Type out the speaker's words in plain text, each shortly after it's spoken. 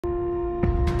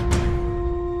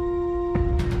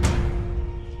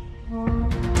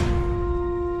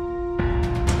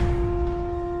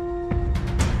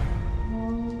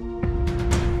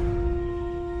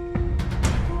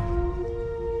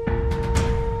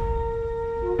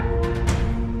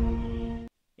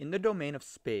In the domain of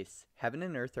space, heaven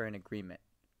and earth are in agreement.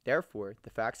 Therefore, the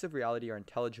facts of reality are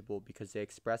intelligible because they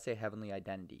express a heavenly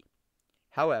identity.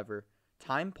 However,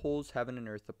 time pulls heaven and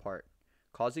earth apart,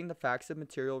 causing the facts of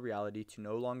material reality to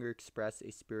no longer express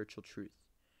a spiritual truth.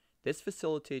 This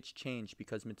facilitates change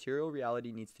because material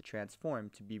reality needs to transform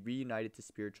to be reunited to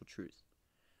spiritual truth.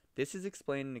 This is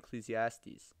explained in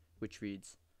Ecclesiastes, which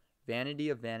reads, "Vanity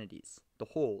of vanities,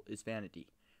 the whole is vanity.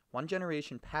 One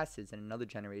generation passes and another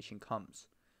generation comes.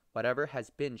 Whatever has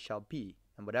been shall be,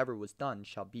 and whatever was done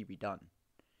shall be redone."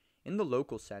 In the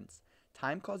local sense,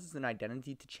 time causes an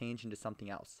identity to change into something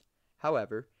else.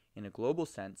 However, in a global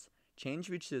sense, change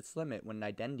reaches its limit when an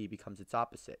identity becomes its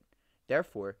opposite.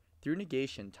 Therefore, through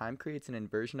negation, time creates an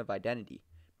inversion of identity,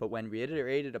 but when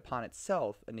reiterated upon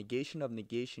itself, a negation of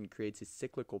negation creates a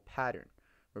cyclical pattern,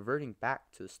 reverting back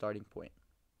to the starting point.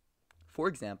 For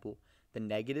example, the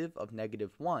negative of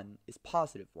 -1 is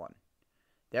 +1.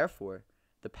 Therefore,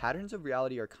 the patterns of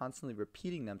reality are constantly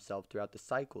repeating themselves throughout the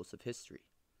cycles of history.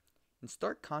 In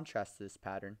stark contrast to this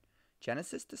pattern,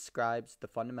 Genesis describes the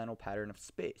fundamental pattern of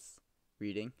space,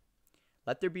 reading,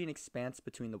 "Let there be an expanse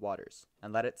between the waters,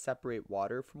 and let it separate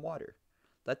water from water.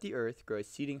 Let the earth grow a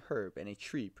seeding herb and a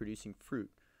tree producing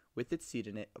fruit, with its seed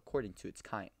in it according to its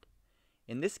kind."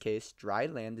 In this case, dry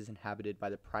land is inhabited by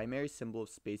the primary symbol of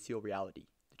spatial reality,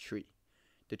 the tree.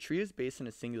 The tree is based on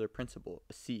a singular principle,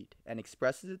 a seed, and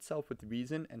expresses itself with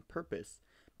reason and purpose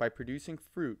by producing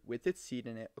fruit with its seed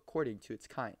in it according to its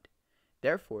kind.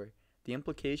 Therefore, the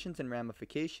implications and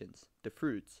ramifications, the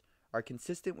fruits, are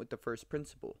consistent with the first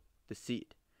principle, the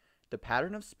seed. The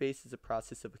pattern of space is a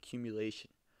process of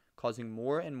accumulation, causing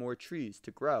more and more trees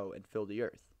to grow and fill the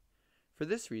earth. For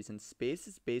this reason, space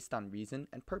is based on reason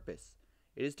and purpose.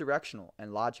 It is directional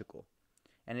and logical,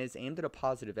 and it is aimed at a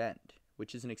positive end,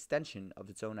 which is an extension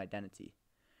of its own identity.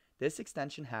 This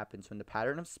extension happens when the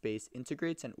pattern of space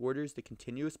integrates and orders the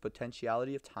continuous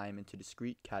potentiality of time into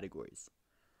discrete categories.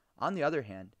 On the other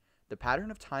hand, the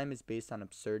pattern of time is based on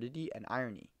absurdity and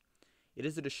irony. It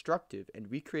is a destructive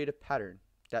and recreative pattern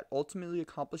that ultimately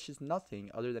accomplishes nothing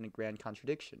other than a grand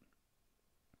contradiction.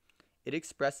 It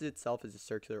expresses itself as a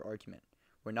circular argument,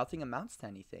 where nothing amounts to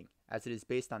anything, as it is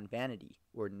based on vanity,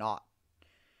 or not.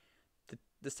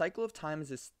 The cycle of time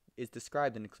is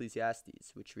described in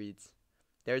Ecclesiastes, which reads,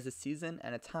 "There is a season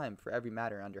and a time for every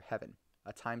matter under heaven,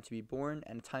 a time to be born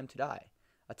and a time to die,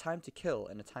 a time to kill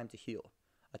and a time to heal,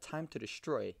 a time to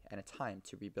destroy and a time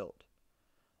to rebuild."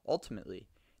 Ultimately,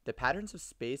 the patterns of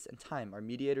space and time are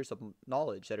mediators of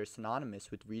knowledge that are synonymous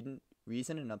with reason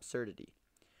and absurdity.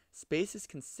 Space is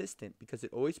consistent because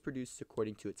it always produces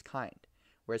according to its kind,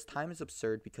 whereas time is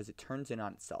absurd because it turns in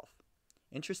on itself.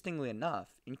 Interestingly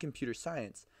enough, in computer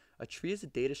science, a tree is a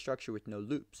data structure with no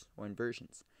loops or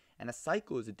inversions, and a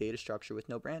cycle is a data structure with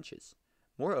no branches.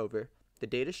 Moreover, the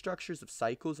data structures of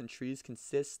cycles and trees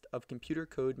consist of computer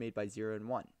code made by 0 and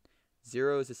 1.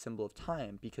 0 is a symbol of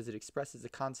time because it expresses the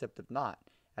concept of naught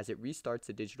as it restarts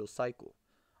a digital cycle.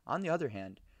 On the other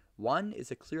hand, 1 is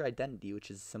a clear identity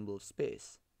which is a symbol of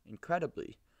space.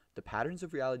 Incredibly, the patterns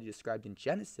of reality described in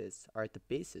Genesis are at the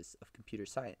basis of computer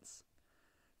science.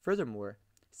 Furthermore,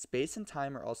 space and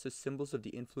time are also symbols of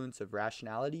the influence of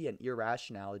rationality and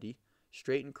irrationality,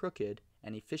 straight and crooked,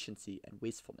 and efficiency and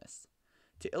wastefulness.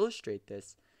 To illustrate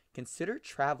this, consider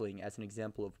traveling as an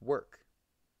example of work.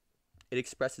 It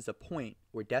expresses a point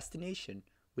or destination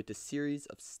with a series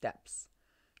of steps.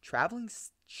 Traveling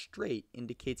straight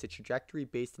indicates a trajectory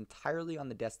based entirely on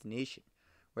the destination,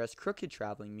 whereas crooked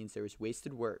traveling means there was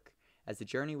wasted work, as the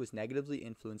journey was negatively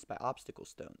influenced by obstacle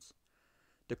stones.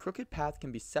 The crooked path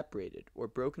can be separated or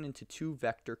broken into two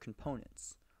vector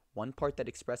components, one part that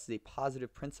expresses a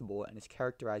positive principle and is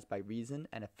characterized by reason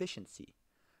and efficiency,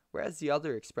 whereas the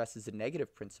other expresses a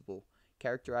negative principle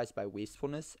characterized by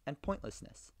wastefulness and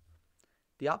pointlessness.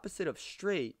 The opposite of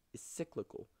straight is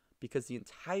cyclical, because the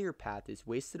entire path is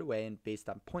wasted away and based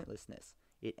on pointlessness.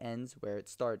 It ends where it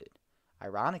started.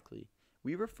 Ironically,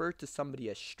 we refer to somebody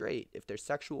as straight if their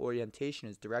sexual orientation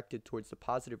is directed towards the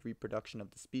positive reproduction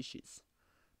of the species.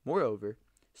 Moreover,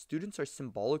 students are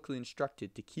symbolically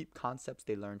instructed to keep concepts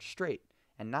they learn straight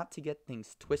and not to get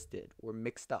things twisted or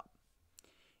mixed up.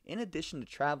 In addition to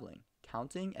traveling,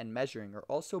 counting and measuring are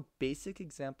also basic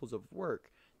examples of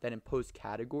work that impose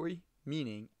category,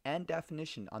 meaning, and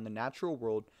definition on the natural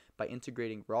world by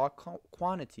integrating raw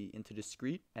quantity into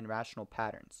discrete and rational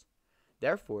patterns.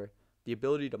 Therefore, the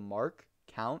ability to mark,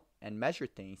 count, and measure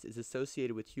things is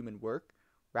associated with human work,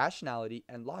 rationality,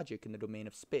 and logic in the domain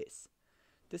of space.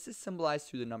 This is symbolized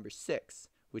through the number 6,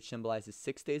 which symbolizes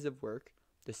 6 days of work,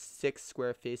 the 6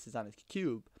 square faces on a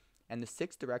cube, and the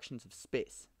 6 directions of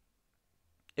space.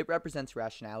 It represents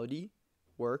rationality,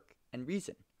 work, and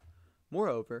reason.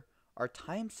 Moreover, our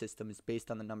time system is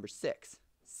based on the number 6.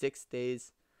 6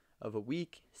 days of a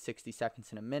week, 60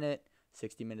 seconds in a minute,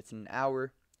 60 minutes in an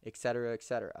hour, etc.,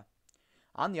 etc.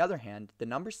 On the other hand, the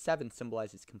number 7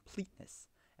 symbolizes completeness,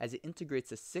 as it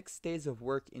integrates the 6 days of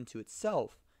work into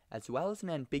itself, as well as an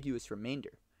ambiguous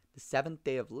remainder, the 7th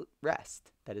day of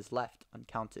rest that is left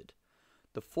uncounted.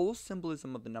 The full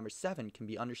symbolism of the number 7 can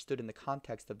be understood in the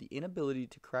context of the inability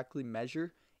to correctly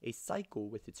measure a cycle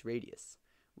with its radius,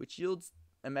 which yields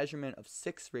a measurement of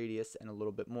 6 radius and a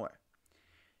little bit more.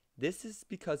 This is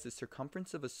because the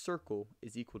circumference of a circle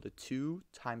is equal to 2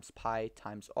 times pi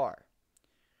times r.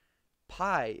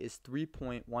 Pi is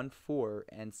 3.14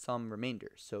 and some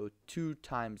remainder, so 2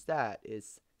 times that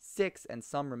is 6 and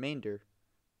some remainder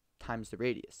times the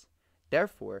radius.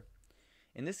 Therefore,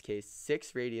 in this case,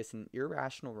 6 radius and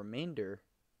irrational remainder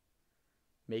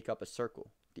make up a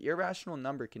circle. The irrational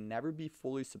number can never be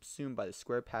fully subsumed by the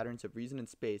square patterns of reason and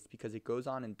space because it goes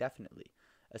on indefinitely,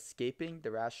 escaping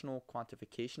the rational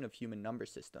quantification of human number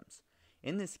systems.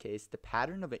 In this case, the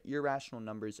pattern of an irrational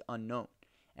number is unknown,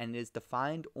 and it is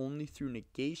defined only through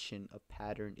negation of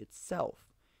pattern itself.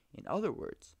 In other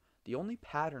words, the only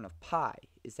pattern of pi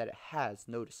is that it has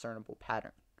no discernible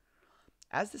pattern.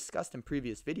 As discussed in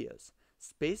previous videos,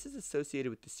 space is associated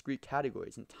with discrete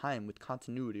categories and time with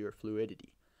continuity or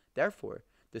fluidity. Therefore,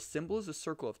 the symbol is a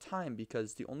circle of time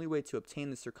because the only way to obtain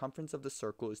the circumference of the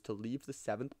circle is to leave the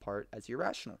 7th part as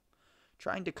irrational.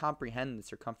 Trying to comprehend the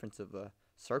circumference of a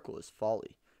circle is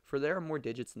folly, for there are more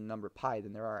digits in the number pi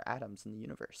than there are atoms in the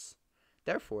universe.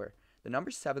 Therefore, the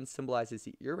number 7 symbolizes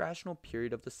the irrational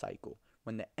period of the cycle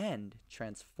when the end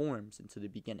transforms into the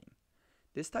beginning.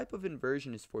 This type of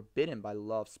inversion is forbidden by the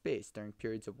law of space during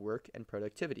periods of work and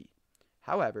productivity.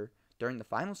 However, during the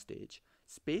final stage,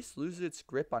 space loses its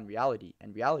grip on reality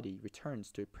and reality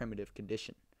returns to a primitive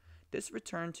condition. This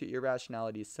return to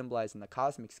irrationality is symbolized in the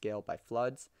cosmic scale by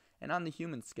floods and on the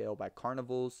human scale by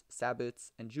carnivals,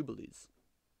 Sabbaths, and jubilees.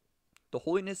 The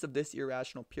holiness of this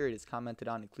irrational period is commented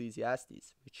on in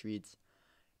Ecclesiastes, which reads,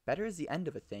 "Better is the end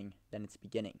of a thing than its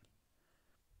beginning."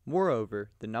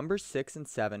 Moreover, the numbers 6 and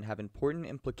 7 have important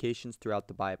implications throughout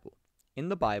the Bible. In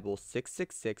the Bible,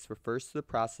 666 refers to the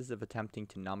process of attempting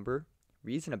to number,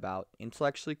 reason about,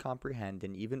 intellectually comprehend,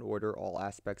 and even order all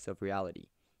aspects of reality,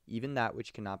 even that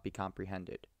which cannot be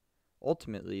comprehended.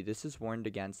 Ultimately, this is warned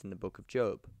against in the book of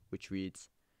Job, which reads,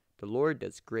 "The Lord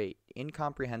does great,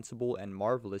 incomprehensible, and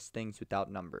marvelous things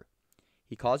without number.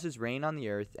 He causes rain on the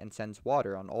earth and sends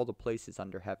water on all the places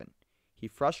under heaven. He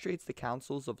frustrates the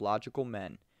counsels of logical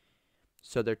men,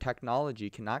 so their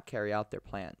technology cannot carry out their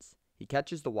plans. He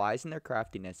catches the wise in their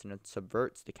craftiness and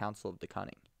subverts the counsel of the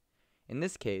cunning." In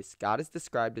this case, God is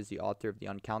described as the author of the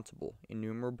uncountable,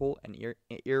 innumerable, and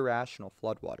irrational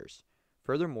floodwaters.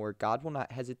 Furthermore, God will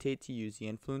not hesitate to use the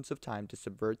influence of time to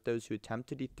subvert those who attempt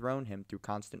to dethrone him through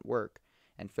constant work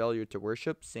and failure to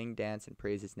worship, sing, dance, and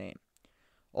praise his name.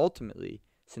 Ultimately,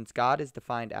 since God is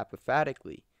defined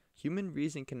apophatically, human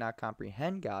reason cannot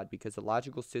comprehend God because the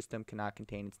logical system cannot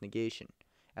contain its negation,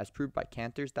 as proved by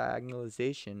Cantor's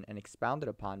diagonalization and expounded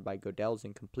upon by Gödel's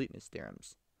incompleteness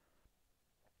theorems.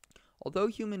 Although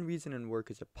human reason and work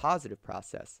is a positive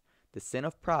process, the sin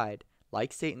of pride,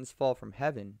 like Satan's fall from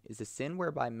heaven, is a sin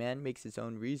whereby man makes his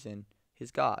own reason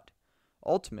his God.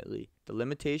 Ultimately, the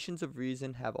limitations of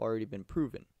reason have already been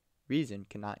proven. Reason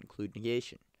cannot include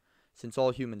negation. Since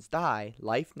all humans die,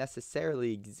 life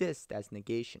necessarily exists as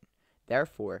negation.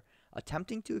 Therefore,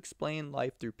 attempting to explain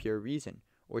life through pure reason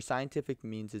or scientific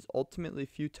means is ultimately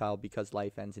futile because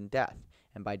life ends in death,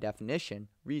 and by definition,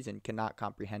 reason cannot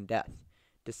comprehend death.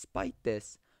 Despite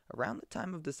this, around the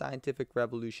time of the scientific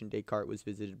revolution, Descartes was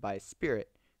visited by a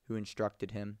spirit who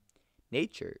instructed him,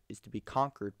 "Nature is to be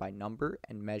conquered by number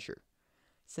and measure."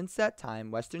 Since that time,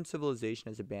 Western civilization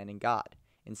has abandoned God,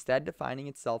 instead defining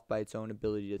itself by its own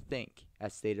ability to think,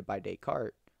 as stated by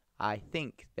Descartes, "I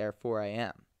think, therefore I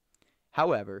am."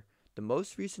 However, the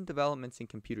most recent developments in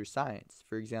computer science,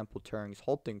 for example Turing's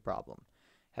halting problem,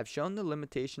 have shown the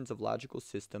limitations of logical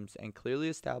systems and clearly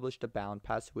established a bound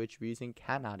past which reason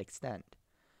cannot extend.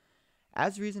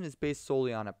 As reason is based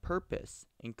solely on a purpose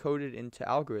encoded into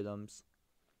algorithms,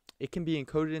 it can be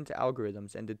encoded into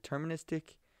algorithms and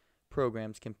deterministic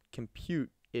programs can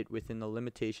compute it within the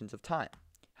limitations of time.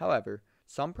 However,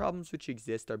 some problems which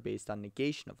exist are based on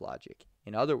negation of logic.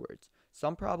 In other words,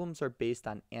 some problems are based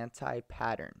on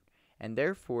anti-pattern, and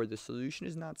therefore the solution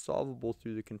is not solvable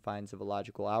through the confines of a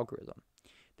logical algorithm.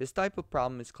 This type of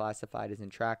problem is classified as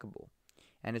intractable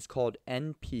and is called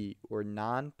NP, or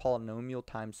non-polynomial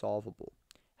time solvable.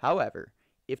 However,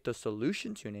 if the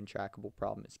solution to an intractable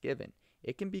problem is given,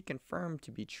 It can be confirmed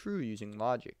to be true using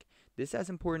logic. This has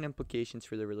important implications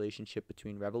for the relationship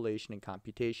between revelation and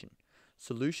computation.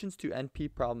 Solutions to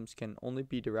NP problems can only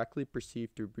be directly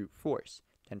perceived through brute force,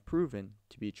 then proven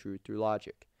to be true through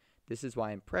logic. This is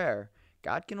why in prayer,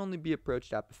 God can only be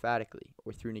approached apophatically,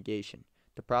 or through negation.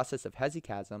 The process of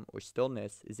hesychasm, or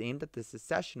stillness, is aimed at the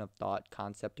cessation of thought,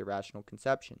 concept, or rational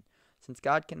conception, since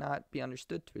God cannot be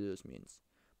understood through those means.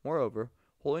 Moreover,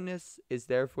 holiness is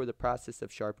therefore the process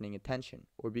of sharpening attention,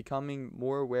 or becoming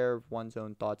more aware of one's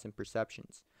own thoughts and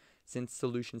perceptions. Since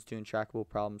solutions to intractable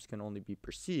problems can only be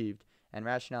perceived, and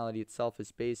rationality itself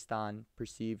is based on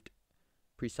perceived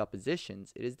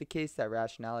presuppositions, it is the case that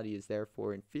rationality is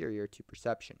therefore inferior to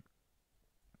perception.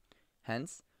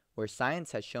 Hence, where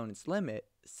science has shown its limit,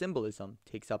 symbolism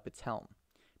takes up its helm,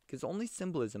 because only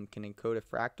symbolism can encode a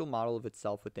fractal model of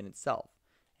itself within itself,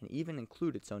 and even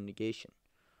include its own negation.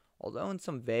 Although in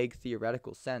some vague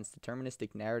theoretical sense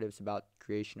deterministic narratives about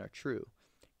creation are true,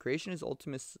 creation is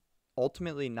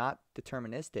ultimately not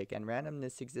deterministic, and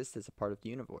randomness exists as a part of the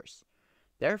universe.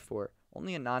 Therefore,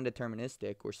 only a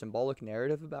non-deterministic or symbolic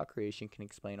narrative about creation can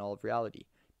explain all of reality,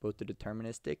 both the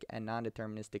deterministic and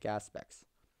non-deterministic aspects.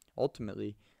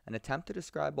 Ultimately, an attempt to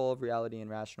describe all of reality in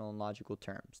rational and logical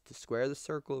terms, to square the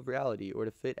circle of reality, or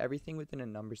to fit everything within a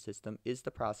number system is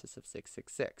the process of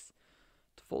 666.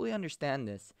 To fully understand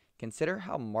this, consider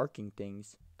how marking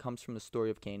things comes from the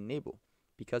story of Cain and Abel.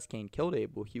 Because Cain killed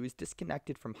Abel, he was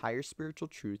disconnected from higher spiritual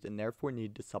truth and therefore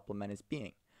needed to supplement his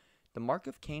being. The mark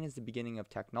of Cain is the beginning of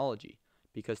technology,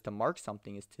 because to mark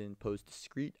something is to impose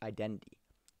discrete identity.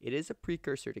 It is a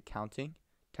precursor to counting,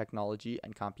 technology,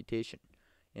 and computation.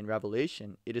 In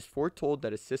Revelation, it is foretold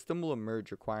that a system will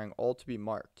emerge requiring all to be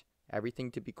marked,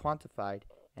 everything to be quantified,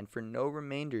 and for no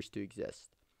remainders to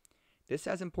exist. This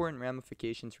has important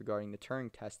ramifications regarding the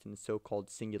Turing test and the so-called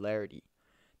singularity.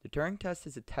 The Turing test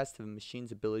is a test of a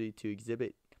machine's ability to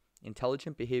exhibit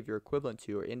intelligent behavior equivalent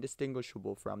to or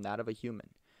indistinguishable from that of a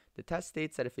human. The test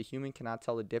states that if a human cannot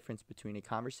tell the difference between a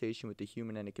conversation with a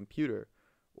human and a computer,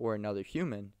 or another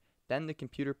human, then the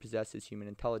computer possesses human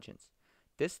intelligence.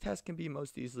 This test can be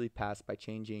most easily passed by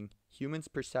changing humans'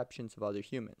 perceptions of other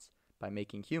humans, by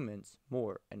making humans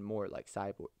more and more like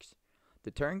cyborgs.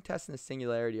 The Turing test and the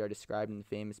singularity are described in the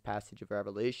famous passage of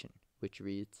Revelation, which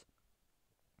reads,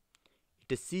 "It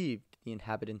deceived the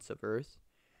inhabitants of earth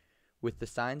with the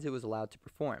signs it was allowed to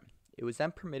perform. It was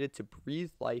then permitted to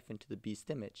breathe life into the beast's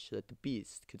image, so that the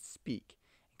beast could speak,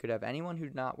 and could have anyone who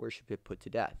did not worship it put to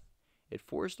death. It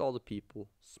forced all the people,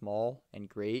 small and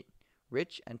great,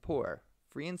 rich and poor,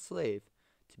 free and slave,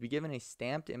 to be given a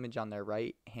stamped image on their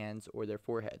right hands or their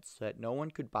foreheads, so that no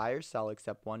one could buy or sell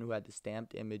except one who had the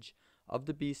stamped image of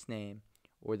the beast's name,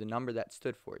 or the number that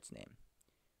stood for its name.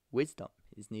 Wisdom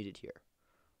is needed here.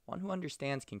 One who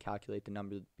understands can calculate the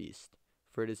number of the beast,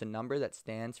 for it is a number that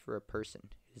stands for a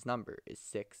person. His number is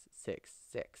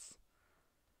 666.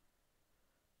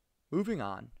 Moving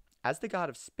on, as the god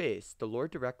of space, the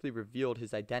Lord directly revealed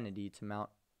his identity to Mount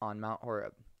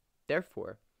Horeb.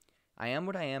 Therefore, I am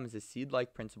what I am is a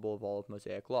seed-like principle of all of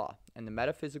Mosaic law, and the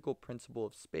metaphysical principle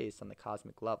of space on the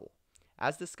cosmic level.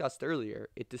 As discussed earlier,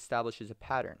 it establishes a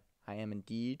pattern. I am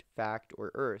indeed, fact,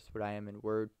 or earth, what I am in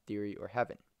word, theory, or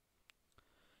heaven.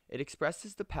 It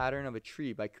expresses the pattern of a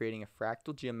tree by creating a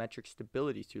fractal geometric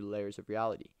stability through the layers of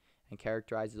reality, and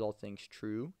characterizes all things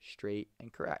true, straight,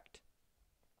 and correct.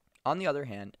 On the other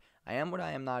hand, I am what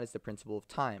I am not is the principle of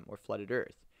time, or flooded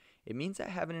earth. It means that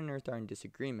heaven and earth are in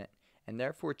disagreement, and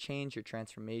therefore change or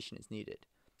transformation is needed.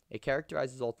 It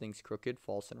characterizes all things crooked,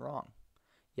 false, and wrong.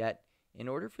 Yet, in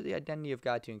order for the identity of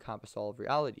God to encompass all of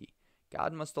reality,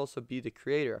 God must also be the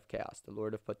creator of chaos, the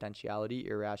lord of potentiality,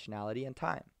 irrationality, and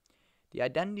time. The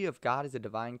identity of God as a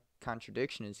divine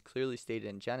contradiction is clearly stated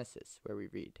in Genesis, where we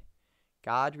read,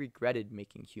 God regretted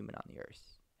making human on the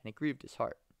earth, and it grieved his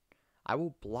heart. I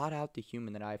will blot out the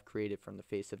human that I have created from the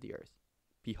face of the earth.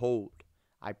 Behold,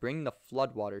 I bring the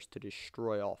floodwaters to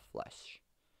destroy all flesh.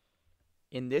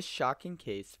 In this shocking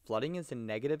case, flooding is a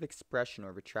negative expression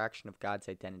or retraction of God's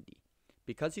identity,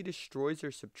 because he destroys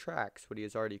or subtracts what he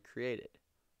has already created.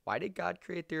 Why did God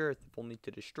create the earth if only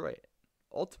to destroy it?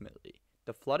 Ultimately,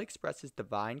 the flood expresses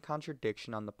divine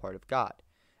contradiction on the part of God,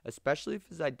 especially if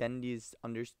his identity is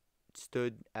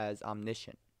understood as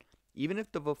omniscient. Even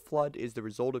if the flood is the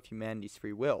result of humanity's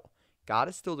free will, God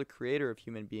is still the creator of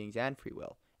human beings and free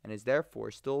will, and is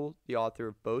therefore still the author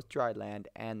of both dry land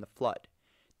and the flood.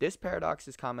 This paradox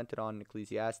is commented on in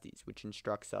Ecclesiastes, which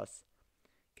instructs us,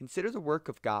 consider the work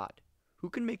of God. Who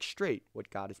can make straight what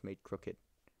God has made crooked?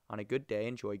 On a good day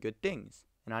enjoy good things,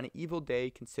 and on an evil day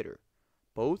consider.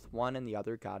 Both one and the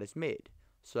other God has made,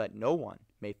 so that no one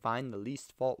may find the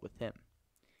least fault with him.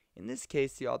 In this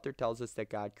case, the author tells us that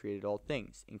God created all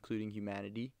things, including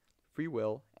humanity, free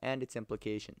will, and its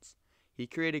implications. He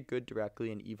created good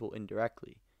directly and evil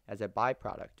indirectly, as a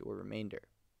byproduct or remainder.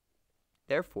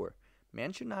 Therefore,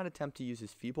 man should not attempt to use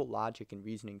his feeble logic and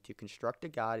reasoning to construct a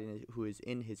God who is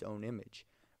in his own image.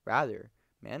 Rather,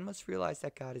 man must realize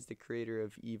that God is the creator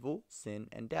of evil, sin,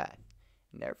 and death,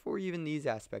 and therefore even these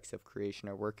aspects of creation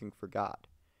are working for God.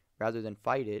 Rather than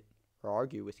fight it or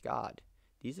argue with God,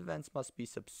 these events must be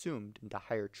subsumed into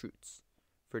higher truths.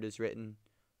 For it is written,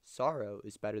 "Sorrow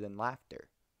is better than laughter.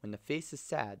 When the face is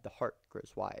sad, the heart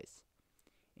grows wise."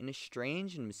 In a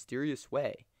strange and mysterious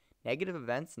way, negative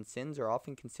events and sins are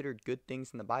often considered good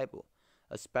things in the Bible,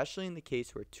 especially in the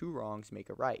case where two wrongs make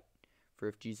a right. For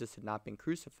if Jesus had not been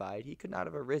crucified, he could not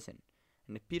have arisen,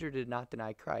 and if Peter did not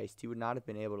deny Christ, he would not have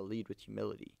been able to lead with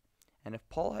humility. And if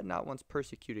Paul had not once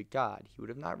persecuted God, he would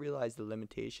have not realized the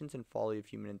limitations and folly of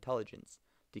human intelligence,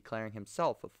 declaring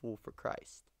himself a fool for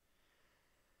Christ.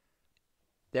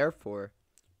 Therefore,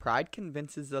 pride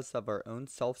convinces us of our own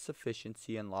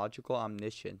self-sufficiency and logical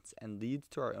omniscience and leads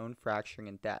to our own fracturing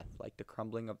and death, like the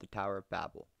crumbling of the Tower of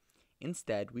Babel.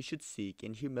 Instead, we should seek,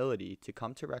 in humility, to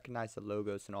come to recognize the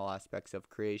Logos in all aspects of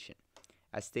creation.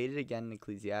 As stated again in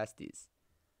Ecclesiastes,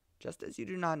 "Just as you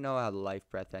do not know how the life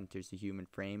breath enters the human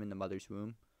frame in the mother's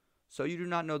womb, so you do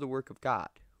not know the work of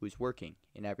God, who is working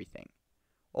in everything."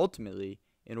 Ultimately,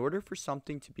 in order for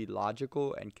something to be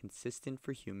logical and consistent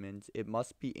for humans, it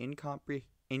must be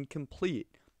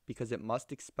incomplete because it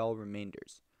must expel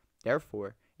remainders.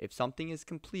 Therefore, if something is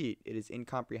complete, it is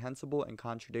incomprehensible and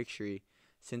contradictory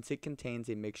since it contains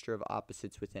a mixture of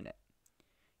opposites within it.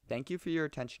 Thank you for your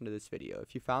attention to this video.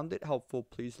 If you found it helpful,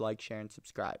 please like, share, and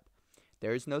subscribe.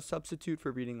 There is no substitute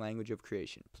for reading Language of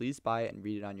Creation. Please buy it and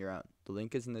read it on your own. The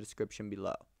link is in the description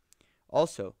below.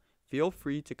 Also, feel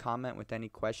free to comment with any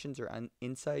questions or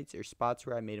insights or spots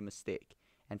where I made a mistake,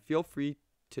 and feel free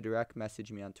to direct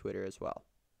message me on Twitter as well.